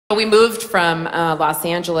We moved from Los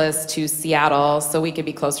Angeles to Seattle so we could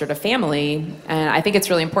be closer to family. And I think it's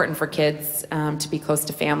really important for kids to be close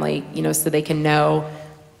to family, you know, so they can know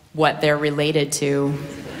what they're related to.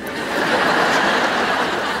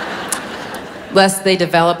 Lest they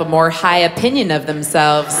develop a more high opinion of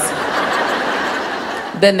themselves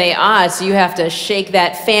than they ought. So you have to shake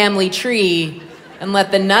that family tree and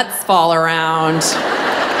let the nuts fall around,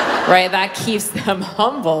 right? That keeps them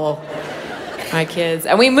humble. My kids.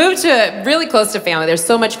 And we moved to really close to family. There's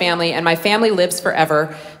so much family, and my family lives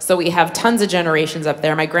forever. So we have tons of generations up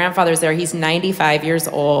there. My grandfather's there. He's 95 years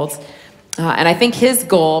old. And I think his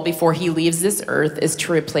goal before he leaves this earth is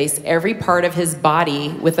to replace every part of his body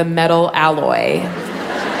with a metal alloy.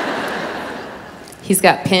 He's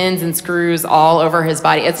got pins and screws all over his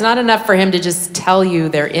body. It's not enough for him to just tell you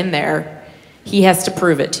they're in there. He has to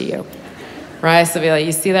prove it to you. Right? So be like,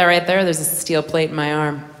 you see that right there? There's a steel plate in my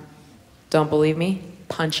arm. Don't believe me?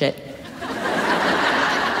 Punch it.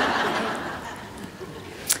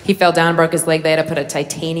 He fell down, broke his leg. They had to put a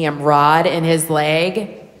titanium rod in his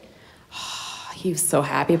leg. He was so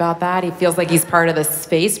happy about that. He feels like he's part of the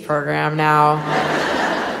space program now.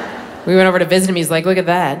 We went over to visit him. He's like, look at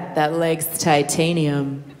that. That leg's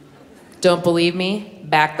titanium. Don't believe me?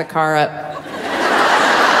 Back the car up.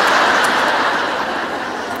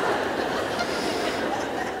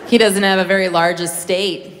 He doesn't have a very large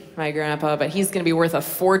estate, my grandpa, but he's gonna be worth a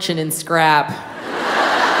fortune in scrap.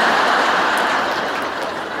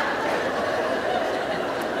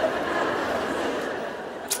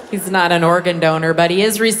 He's not an organ donor, but he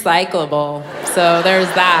is recyclable. So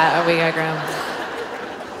there's that. Oh, we got Grandma.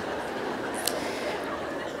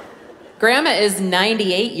 Grandma is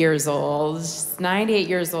 98 years old. She's 98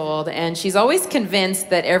 years old, and she's always convinced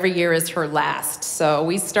that every year is her last. So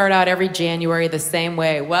we start out every January the same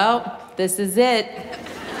way. Well, this is it.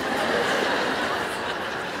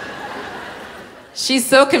 She's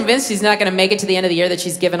so convinced she's not gonna make it to the end of the year that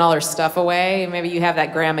she's given all her stuff away. Maybe you have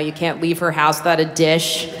that grandma, you can't leave her house without a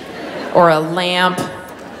dish or a lamp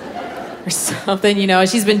or something, you know.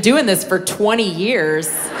 She's been doing this for 20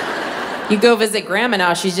 years. You go visit grandma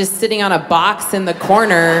now, she's just sitting on a box in the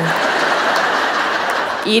corner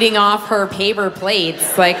eating off her paper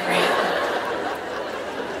plates, like,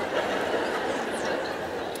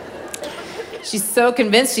 she's so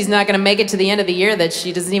convinced she's not gonna make it to the end of the year that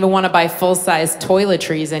she doesn't even want to buy full-size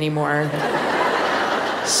toiletries anymore.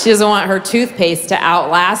 She doesn't want her toothpaste to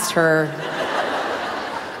outlast her.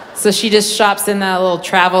 So she just shops in that little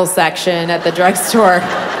travel section at the drugstore.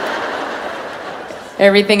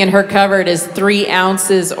 Everything in her cupboard is 3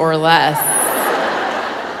 ounces or less.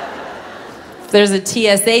 If there's a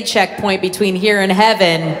TSA checkpoint between here and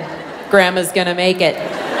heaven, Grandma's gonna make it.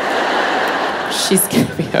 She's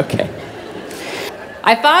gonna be okay.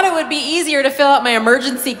 I thought it would be easier to fill out my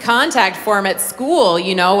emergency contact form at school,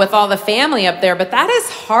 you know, with all the family up there, but that is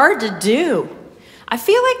hard to do. I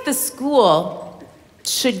feel like the school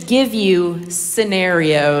should give you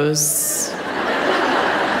scenarios.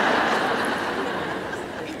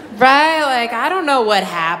 Right? Like, I don't know what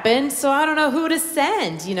happened, so I don't know who to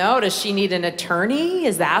send, you know? Does she need an attorney?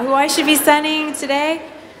 Is that who I should be sending today?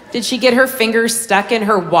 Did she get her fingers stuck in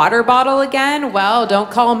her water bottle again? Well,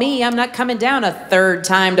 don't call me. I'm not coming down a 3rd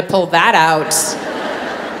time to pull that out.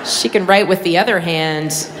 She can write with the other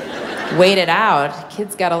hand. Wait it out.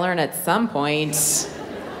 Kids gotta learn at some point.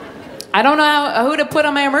 I don't know who to put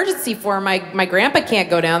on my emergency form. My grandpa can't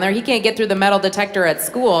go down there. He can't get through the metal detector at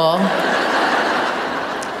school.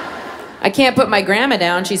 I can't put my grandma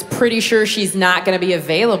down. She's pretty sure she's not gonna be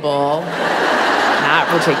available that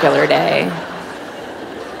particular day.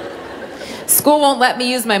 School won't let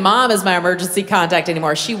me use my mom as my emergency contact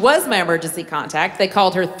anymore. She was my emergency contact. They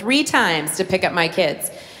called her 3 times to pick up my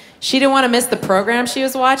kids. She didn't want to miss the program she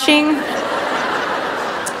was watching.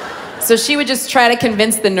 So she would just try to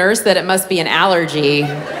convince the nurse that it must be an allergy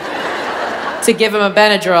to give them a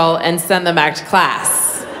Benadryl and send them back to class.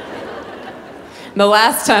 And the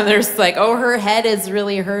last time there's like, oh, her head is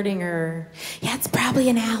really hurting her. Yeah, it's probably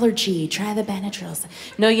an allergy. Try the Benadryls.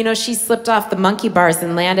 No, you know, she slipped off the monkey bars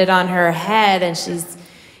and landed on her head, and she's,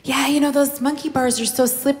 yeah, you know, those monkey bars are so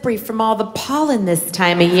slippery from all the pollen this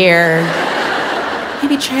time of year.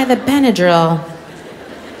 Maybe try the Benadryl.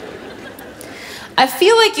 I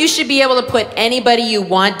feel like you should be able to put anybody you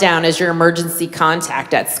want down as your emergency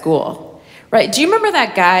contact at school. Right, do you remember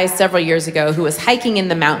that guy several years ago who was hiking in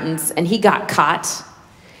the mountains and he got caught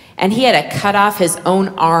and he had to cut off his own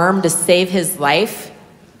arm to save his life?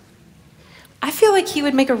 I feel like he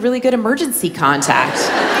would make a really good emergency contact.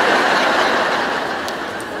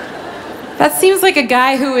 That seems like a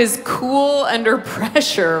guy who is cool under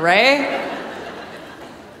pressure, right?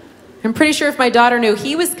 I'm pretty sure if my daughter knew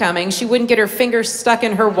he was coming, she wouldn't get her finger stuck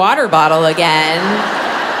in her water bottle again.